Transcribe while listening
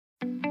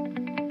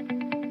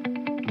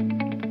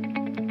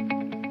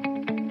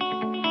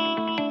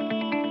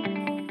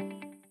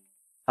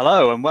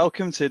Hello and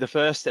welcome to the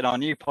first in our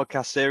new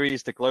podcast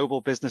series, The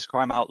Global Business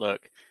Crime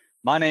Outlook.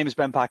 My name is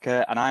Ben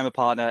Packer and I'm a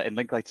partner in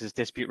Linklater's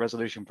dispute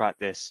resolution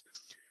practice.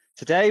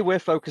 Today we're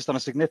focused on a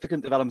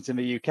significant development in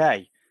the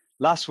UK.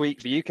 Last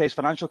week, the UK's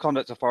Financial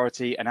Conduct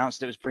Authority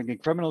announced it was bringing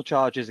criminal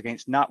charges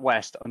against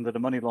NatWest under the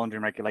Money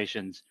Laundering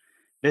Regulations.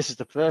 This is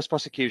the first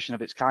prosecution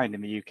of its kind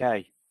in the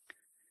UK.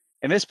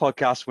 In this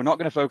podcast, we're not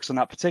going to focus on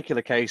that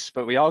particular case,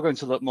 but we are going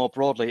to look more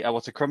broadly at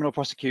what a criminal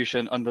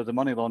prosecution under the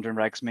money laundering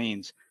regs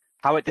means,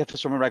 how it differs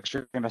from a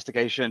regulatory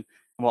investigation,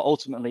 and what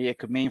ultimately it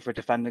could mean for a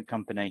defendant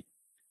company.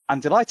 I'm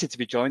delighted to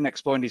be joined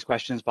exploring these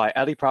questions by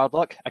Ellie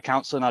Proudlock, a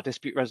counsel in our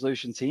dispute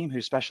resolution team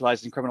who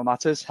specialises in criminal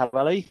matters. Hello,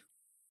 Ellie.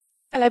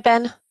 Hello,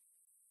 Ben.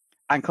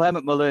 And Claire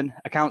McMullen,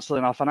 a counsel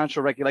in our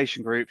financial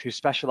regulation group who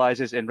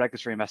specialises in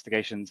regulatory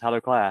investigations. Hello,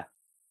 Claire.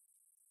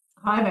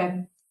 Hi,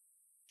 Ben.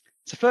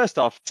 So first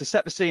off, to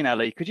set the scene,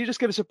 Ellie, could you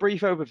just give us a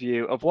brief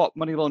overview of what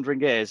money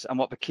laundering is and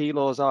what the key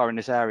laws are in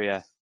this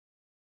area?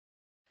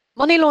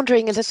 Money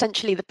laundering is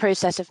essentially the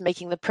process of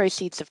making the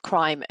proceeds of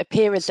crime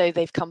appear as though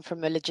they've come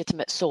from a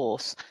legitimate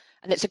source,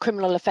 and it's a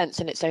criminal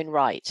offence in its own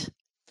right.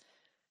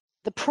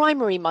 The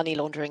primary money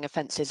laundering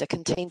offences are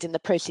contained in the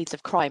Proceeds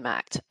of Crime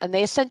Act, and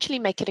they essentially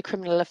make it a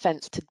criminal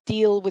offence to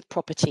deal with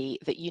property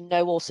that you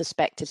know or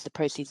suspect is the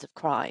proceeds of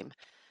crime.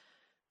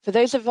 For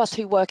those of us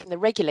who work in the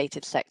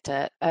regulated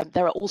sector,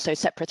 there are also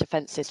separate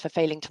offences for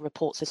failing to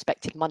report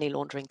suspected money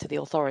laundering to the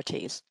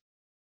authorities.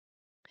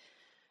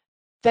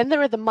 Then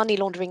there are the Money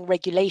Laundering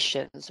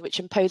Regulations,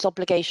 which impose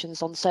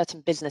obligations on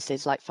certain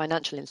businesses like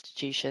financial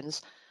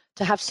institutions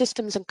to have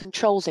systems and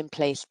controls in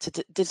place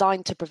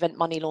designed to prevent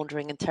money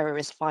laundering and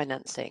terrorist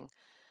financing.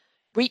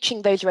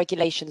 Breaching those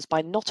regulations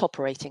by not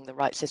operating the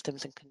right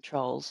systems and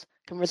controls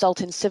can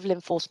result in civil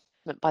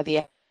enforcement by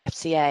the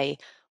FCA,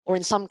 or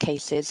in some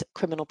cases,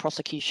 criminal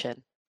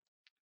prosecution.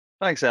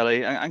 Thanks,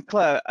 Ellie. And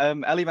Claire,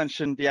 Ellie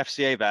mentioned the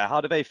FCA there. How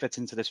do they fit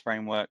into this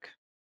framework?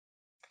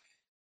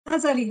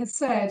 As Ellie has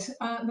said,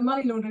 the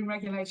money laundering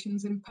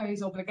regulations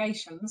impose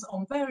obligations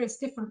on various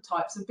different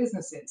types of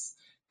businesses.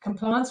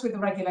 Compliance with the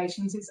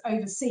regulations is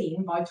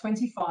overseen by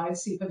 25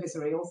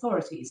 supervisory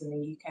authorities in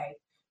the UK.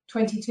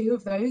 22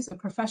 of those are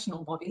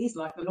professional bodies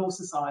like the Law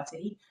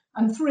Society,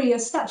 and 3 are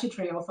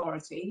statutory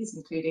authorities,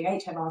 including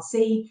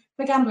HMRC,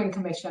 the Gambling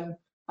Commission,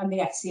 and the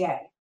FCA.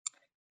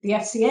 The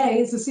FCA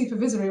is the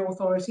supervisory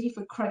authority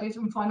for credit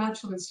and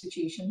financial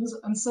institutions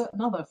and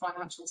certain other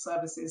financial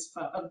services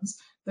firms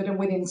that are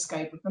within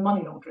scope of the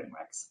money laundering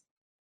regs.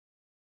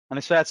 And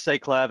it's fair to say,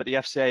 Claire, that the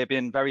FCA have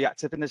been very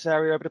active in this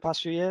area over the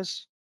past few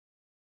years?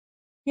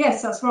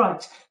 Yes, that's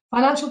right.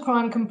 Financial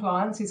crime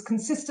compliance is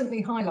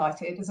consistently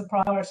highlighted as a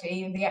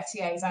priority in the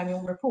FCA's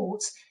annual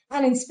reports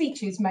and in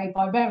speeches made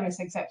by various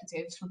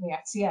executives from the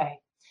FCA.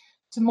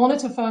 To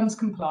monitor firms'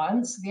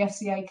 compliance, the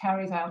FCA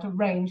carries out a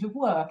range of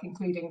work,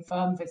 including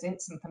firm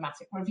visits and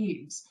thematic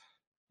reviews.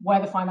 Where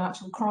the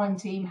financial crime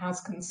team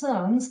has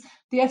concerns,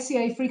 the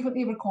FCA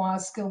frequently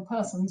requires skilled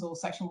persons or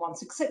Section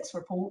 166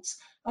 reports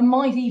and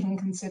might even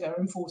consider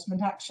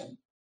enforcement action.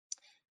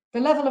 The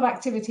level of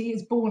activity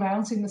is borne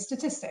out in the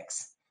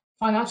statistics.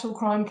 Financial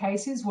crime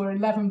cases were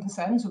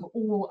 11% of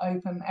all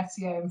open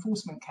FCA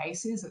enforcement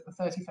cases at the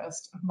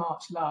 31st of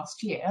March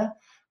last year,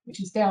 which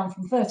is down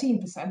from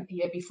 13% the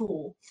year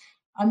before.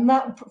 And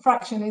that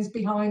fraction is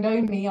behind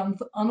only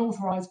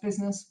unauthorised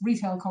business,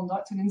 retail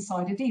conduct and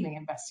insider dealing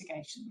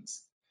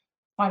investigations.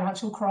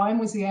 Financial crime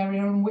was the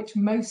area in which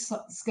most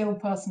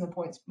skilled person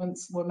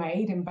appointments were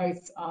made in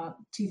both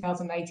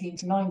 2018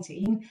 to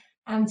 19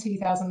 and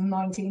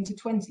 2019 to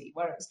 20,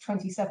 where it was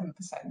 27%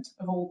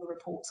 of all the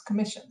reports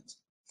commissioned.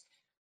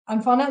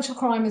 And financial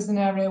crime is an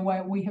area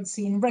where we have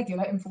seen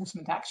regular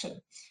enforcement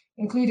action,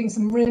 including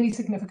some really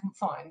significant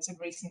fines in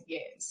recent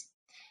years.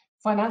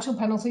 Financial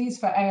penalties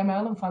for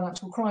AML and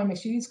financial crime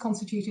issues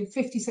constituted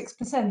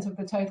 56% of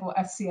the total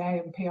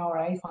FCA and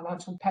PRA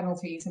financial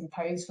penalties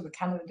imposed for the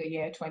calendar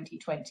year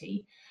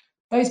 2020.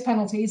 Those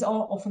penalties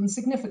are often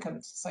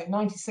significant. So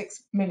 £96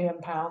 million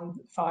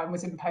fine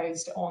was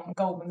imposed on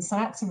Goldman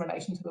Sachs in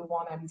relation to the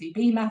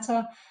 1MDB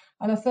matter,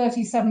 and a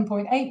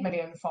 £37.8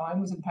 million fine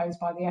was imposed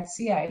by the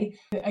FCA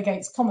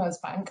against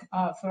Commerzbank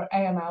for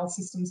AML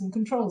systems and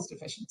controls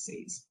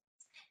deficiencies.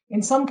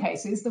 In some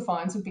cases, the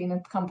fines have been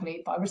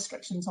accompanied by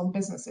restrictions on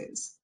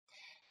businesses.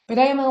 But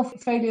AML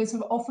failures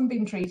have often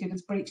been treated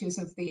as breaches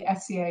of the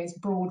FCA's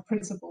broad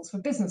principles for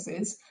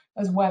businesses,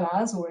 as well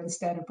as, or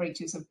instead of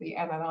breaches of the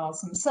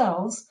MLRs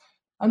themselves.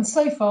 And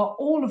so far,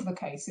 all of the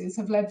cases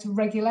have led to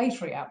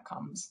regulatory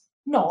outcomes,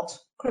 not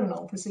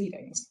criminal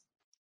proceedings.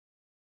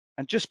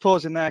 And just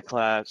pausing there,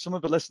 Claire, some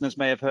of the listeners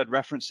may have heard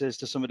references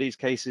to some of these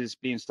cases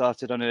being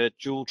started on a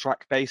dual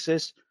track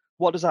basis.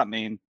 What does that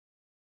mean?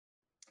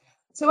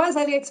 So as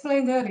Ellie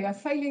explained earlier,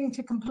 failing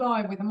to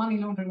comply with the money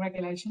laundering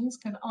regulations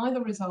can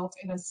either result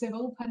in a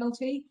civil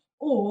penalty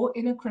or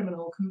in a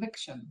criminal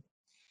conviction.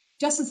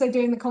 Just as they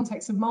do in the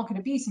context of market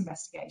abuse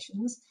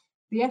investigations,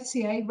 the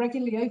FCA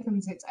regularly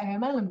opens its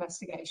AML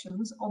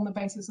investigations on the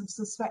basis of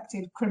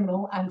suspected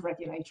criminal and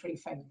regulatory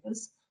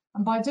failures,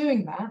 And by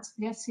doing that,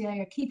 the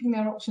FCA are keeping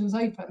their options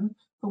open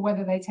for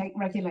whether they take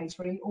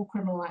regulatory or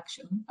criminal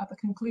action at the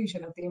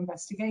conclusion of the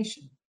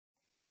investigation.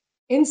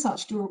 In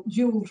such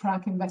dual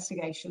track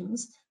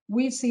investigations,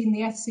 we've seen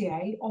the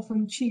FCA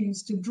often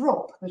choose to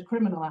drop the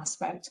criminal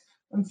aspect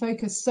and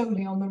focus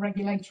solely on the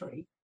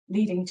regulatory,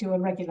 leading to a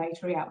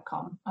regulatory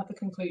outcome at the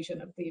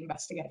conclusion of the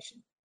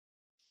investigation.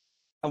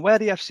 And where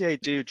the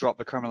FCA do drop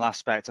the criminal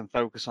aspect and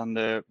focus on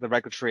the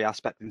regulatory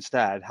aspect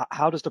instead,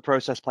 how does the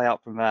process play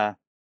out from there?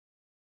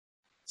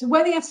 So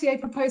where the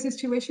FCA proposes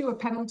to issue a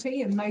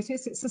penalty and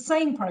notice, it's the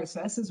same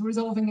process as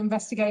resolving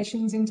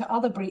investigations into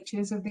other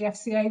breaches of the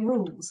FCA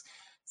rules.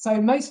 So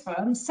most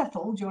firms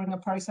settle during a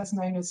process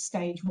known as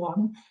stage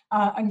 1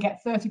 and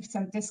get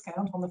 30%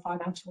 discount on the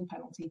financial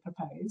penalty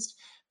proposed.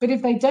 But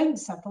if they don't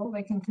settle,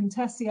 they can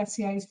contest the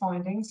FCA's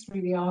findings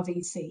through the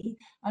RDC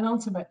and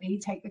ultimately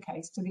take the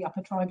case to the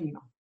upper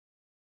tribunal.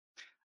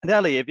 And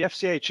Ellie, if the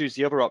FCA choose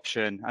the other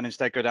option and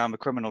instead go down the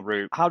criminal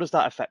route, how does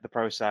that affect the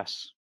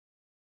process?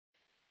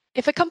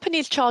 If a company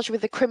is charged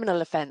with a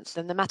criminal offence,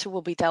 then the matter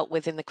will be dealt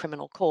with in the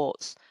criminal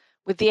courts,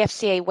 with the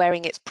FCA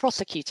wearing its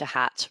prosecutor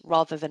hat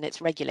rather than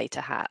its regulator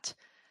hat.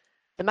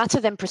 The matter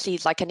then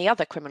proceeds like any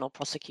other criminal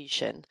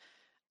prosecution.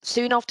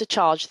 Soon after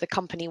charge, the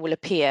company will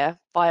appear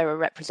via a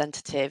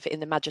representative in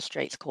the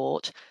magistrate's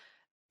court,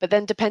 but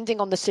then depending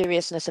on the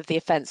seriousness of the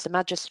offence, the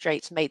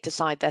magistrates may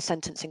decide their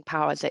sentencing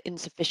powers are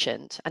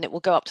insufficient and it will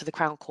go up to the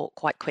Crown Court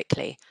quite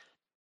quickly.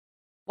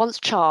 Once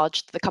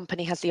charged, the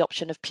company has the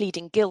option of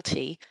pleading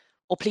guilty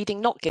or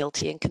pleading not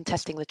guilty and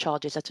contesting the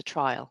charges at a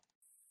trial.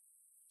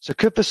 So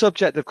could the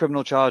subject of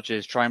criminal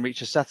charges try and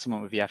reach a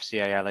settlement with the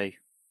FCA, Ellie?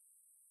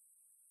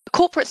 A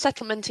corporate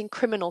settlement in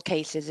criminal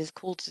cases is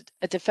called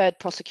a deferred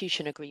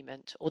prosecution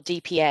agreement, or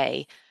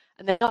DPA,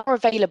 and they are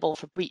available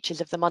for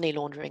breaches of the money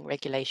laundering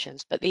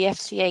regulations, but the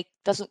FCA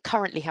doesn't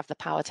currently have the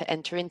power to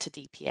enter into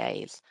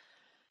DPAs.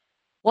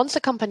 Once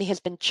a company has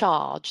been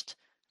charged,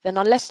 then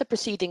unless the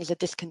proceedings are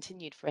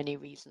discontinued for any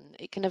reason,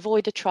 it can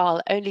avoid a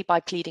trial only by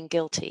pleading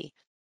guilty.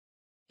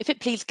 If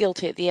it pleads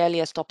guilty at the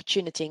earliest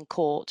opportunity in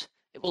court,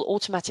 it will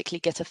automatically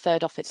get a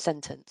third off its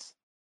sentence.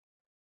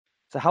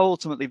 So how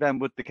ultimately then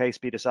would the case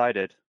be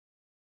decided?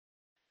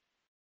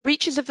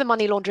 Breaches of the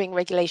money laundering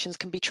regulations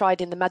can be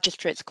tried in the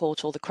magistrate's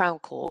court or the Crown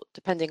Court,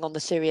 depending on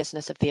the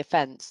seriousness of the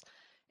offence.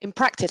 In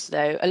practice,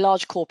 though, a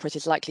large corporate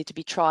is likely to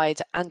be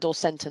tried and/or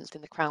sentenced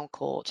in the Crown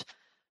Court.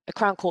 A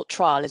Crown Court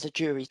trial is a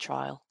jury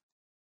trial.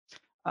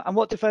 And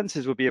what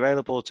defences would be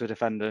available to a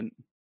defendant?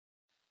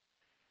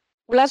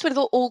 Well, as with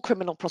all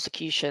criminal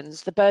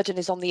prosecutions, the burden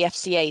is on the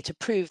FCA to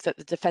prove that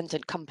the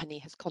defendant company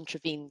has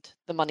contravened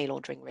the money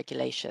laundering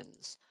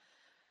regulations.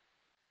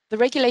 The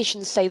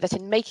regulations say that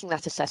in making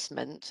that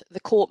assessment, the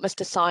court must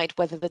decide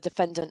whether the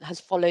defendant has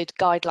followed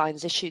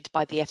guidelines issued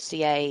by the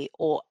FCA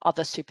or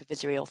other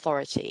supervisory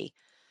authority.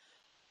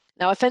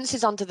 Now,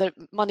 offences under the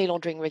money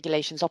laundering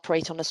regulations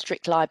operate on a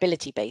strict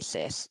liability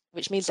basis,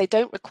 which means they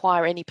don't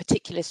require any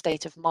particular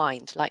state of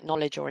mind, like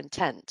knowledge or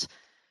intent.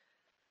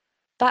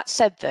 That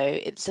said, though,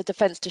 it's a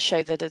defence to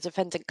show that a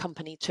defendant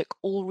company took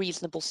all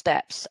reasonable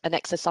steps and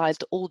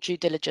exercised all due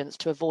diligence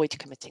to avoid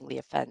committing the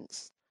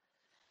offence.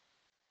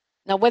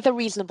 Now, whether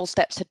reasonable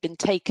steps had been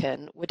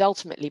taken would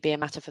ultimately be a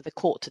matter for the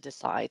court to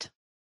decide,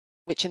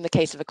 which in the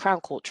case of a Crown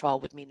Court trial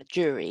would mean a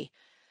jury.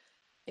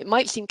 It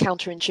might seem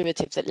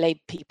counterintuitive that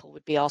lay people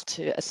would be asked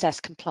to assess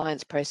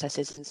compliance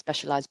processes in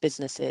specialised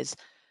businesses,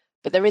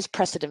 but there is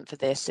precedent for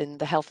this in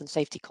the health and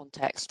safety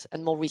context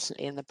and more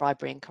recently in the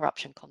bribery and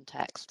corruption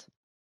context.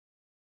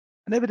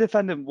 And if a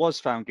defendant was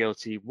found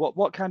guilty,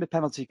 what kind of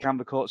penalty can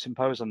the courts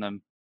impose on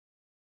them?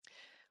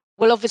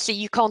 Well, obviously,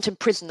 you can't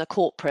imprison a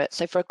corporate.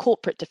 So for a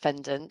corporate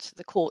defendant,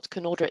 the court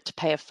can order it to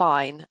pay a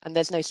fine, and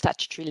there's no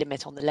statutory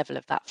limit on the level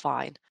of that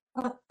fine.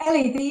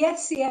 Ellie, the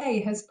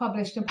FCA has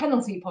published a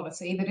penalty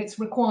policy that it's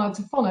required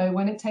to follow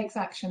when it takes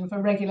action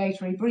for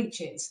regulatory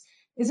breaches.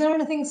 Is there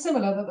anything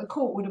similar that the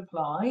court would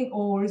apply,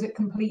 or is it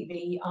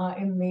completely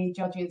in the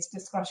judge's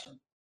discretion?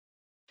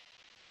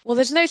 Well,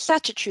 there's no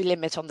statutory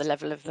limit on the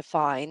level of the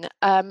fine,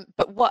 and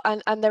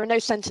there are no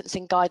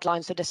sentencing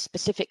guidelines that are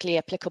specifically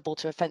applicable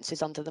to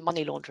offences under the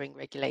money laundering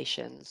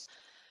regulations.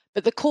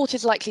 But the court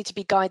is likely to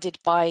be guided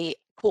by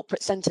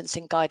corporate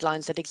sentencing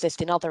guidelines that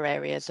exist in other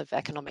areas of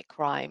economic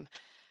crime.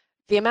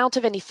 The amount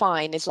of any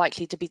fine is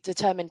likely to be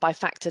determined by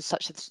factors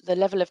such as the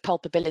level of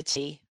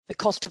culpability, the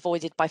cost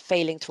avoided by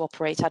failing to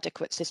operate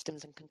adequate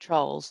systems and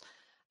controls,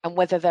 and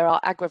whether there are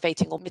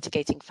aggravating or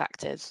mitigating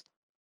factors.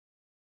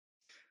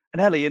 And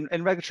Ellie, in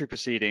regulatory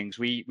proceedings,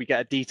 we get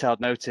a detailed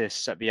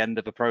notice at the end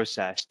of the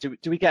process. Do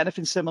we get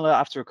anything similar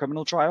after a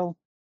criminal trial?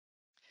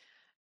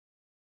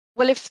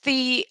 Well, if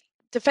the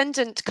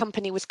defendant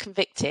company was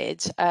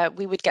convicted,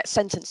 we would get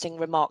sentencing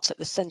remarks at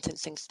the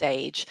sentencing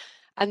stage.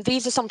 And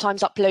these are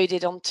sometimes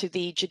uploaded onto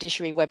the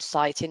judiciary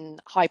website in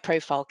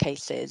high-profile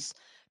cases,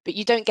 but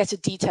you don't get a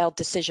detailed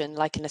decision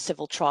like in a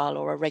civil trial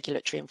or a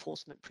regulatory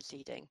enforcement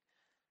proceeding.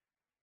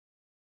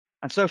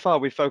 And so far,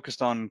 we've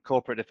focused on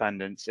corporate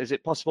defendants. Is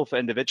it possible for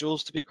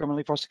individuals to be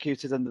criminally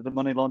prosecuted under the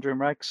money laundering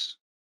regs?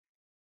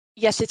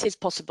 Yes, it is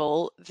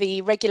possible.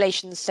 The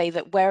regulations say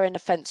that where an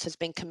offence has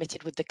been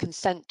committed with the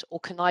consent or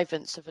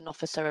connivance of an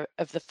officer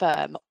of the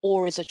firm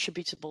or is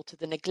attributable to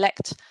the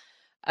neglect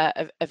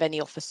of any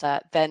officer,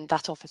 then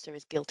that officer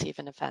is guilty of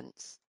an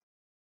offence.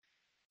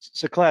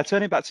 So Claire,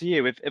 turning back to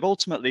you, if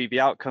ultimately the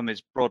outcome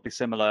is broadly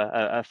similar,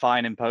 a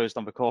fine imposed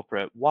on the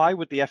corporate, why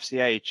would the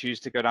FCA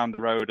choose to go down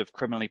the road of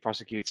criminally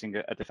prosecuting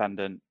a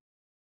defendant?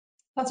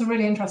 That's a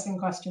really interesting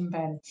question,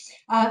 Ben.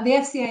 The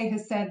FCA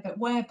has said that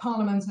where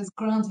Parliament has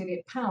granted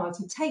it power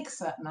to take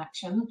certain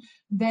action,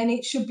 then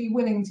it should be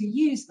willing to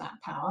use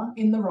that power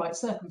in the right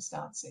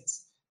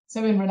circumstances.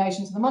 So in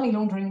relation to the money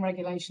laundering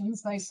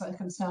regulations, those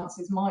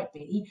circumstances might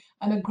be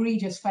an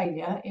egregious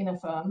failure in a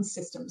firm's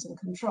systems and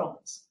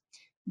controls.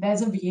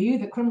 There's a view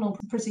that criminal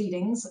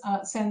proceedings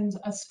send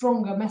a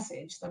stronger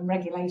message than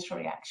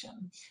regulatory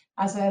action,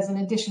 as there's an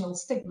additional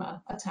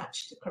stigma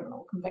attached to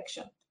criminal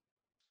conviction.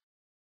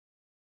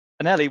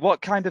 And Ellie,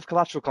 what kind of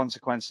collateral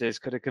consequences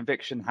could a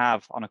conviction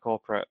have on a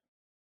corporate?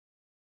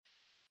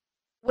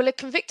 Well, a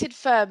convicted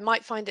firm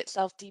might find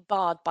itself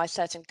debarred by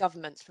certain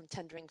governments from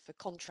tendering for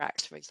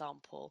contracts, for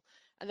example,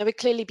 and there would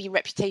clearly be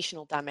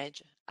reputational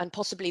damage and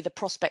possibly the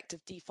prospect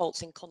of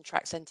defaults in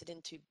contracts entered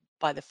into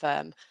by the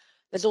firm.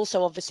 There's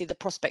also obviously the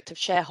prospect of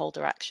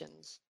shareholder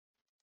actions.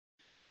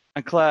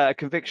 And Claire, a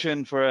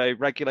conviction for a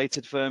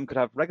regulated firm could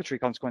have regulatory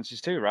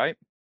consequences too, right?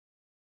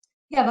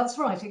 Yeah, that's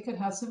right. It could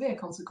have severe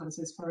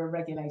consequences for a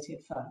regulated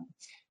firm.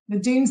 The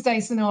doomsday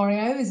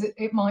scenario is that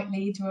it might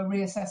lead to a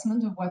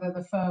reassessment of whether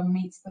the firm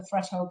meets the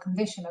threshold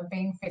condition of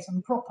being fit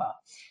and proper.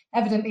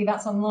 Evidently,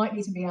 that's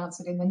unlikely to be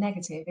answered in the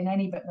negative in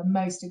any but the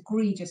most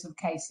egregious of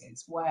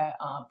cases where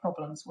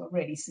problems were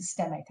really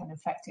systemic and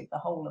affected the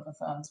whole of the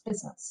firm's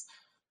business.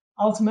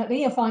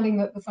 Ultimately, a finding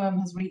that the firm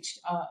has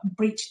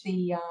breached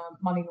the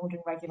money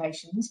laundering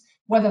regulations,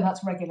 whether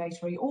that's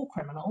regulatory or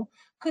criminal,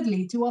 could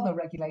lead to other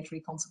regulatory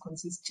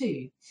consequences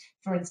too.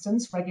 For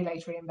instance,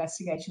 regulatory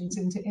investigations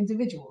into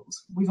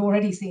individuals. We've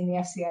already seen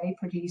the FCA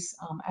produce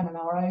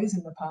MNROs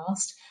in the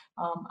past,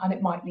 and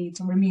it might lead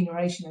to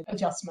remuneration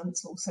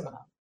adjustments or similar.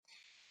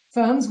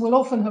 Firms will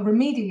often have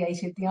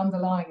remediated the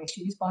underlying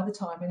issues by the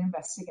time an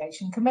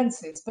investigation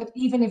commences, but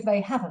even if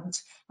they haven't,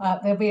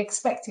 they'll be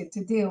expected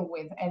to deal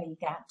with any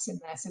gaps in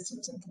their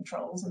systems and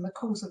controls in the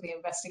course of the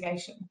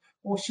investigation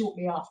or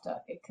shortly after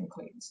it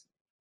concludes.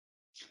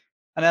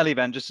 And Ellie,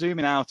 then, just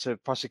zooming out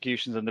of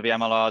prosecutions under the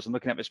MLRs and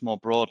looking at this more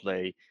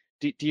broadly,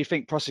 do you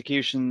think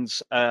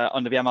prosecutions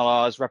under the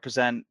MLRs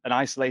represent an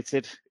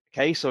isolated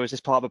case, or is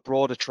this part of a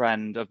broader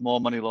trend of more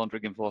money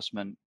laundering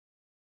enforcement?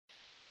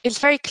 It's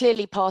very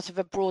clearly part of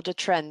a broader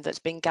trend that's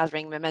been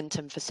gathering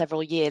momentum for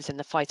several years in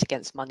the fight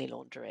against money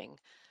laundering.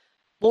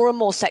 More and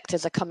more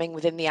sectors are coming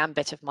within the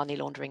ambit of money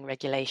laundering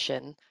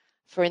regulation.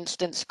 For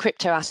instance,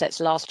 crypto assets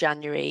last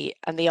January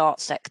and the art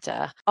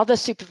sector. Other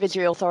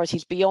supervisory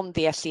authorities beyond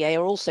the FCA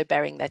are also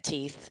baring their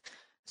teeth.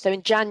 So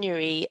in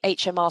January,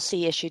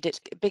 HMRC issued its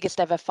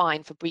biggest ever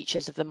fine for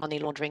breaches of the money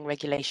laundering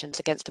regulations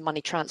against a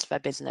money transfer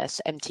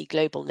business, MT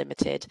Global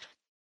Limited.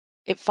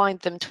 It fined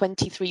them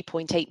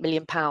 £23.8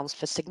 million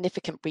for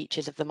significant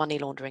breaches of the money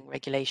laundering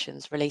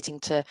regulations relating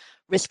to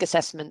risk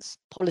assessments,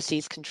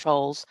 policies,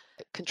 controls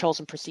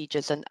and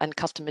procedures, and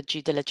customer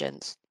due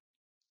diligence.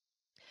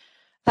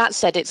 That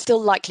said, it's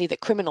still likely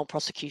that criminal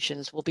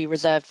prosecutions will be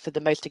reserved for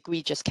the most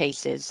egregious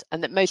cases,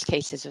 and that most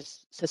cases of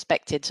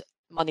suspected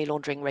money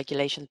laundering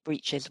regulations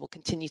breaches will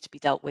continue to be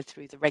dealt with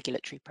through the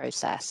regulatory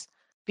process.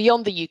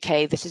 Beyond the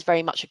UK, this is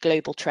very much a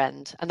global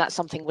trend, and that's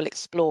something we'll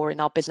explore in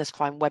our business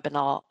crime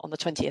webinar on the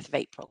 20th of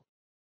April.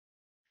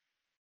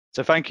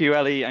 So thank you,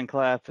 Ellie and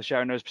Claire, for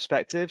sharing those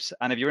perspectives.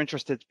 And if you're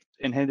interested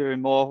in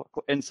hearing more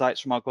insights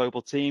from our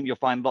global team, you'll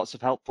find lots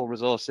of helpful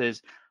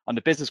resources on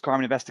the Business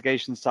Crime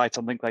Investigations site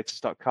on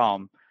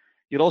linklaters.com.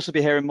 You'll also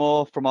be hearing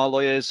more from our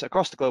lawyers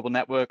across the global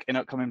network in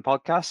upcoming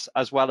podcasts,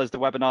 as well as the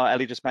webinar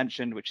Ellie just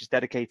mentioned, which is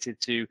dedicated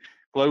to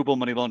global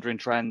money laundering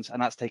trends,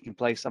 and that's taking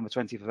place on the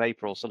 20th of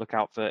April. So look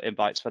out for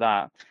invites for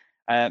that.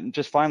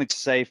 Just finally to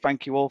say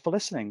thank you all for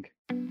listening.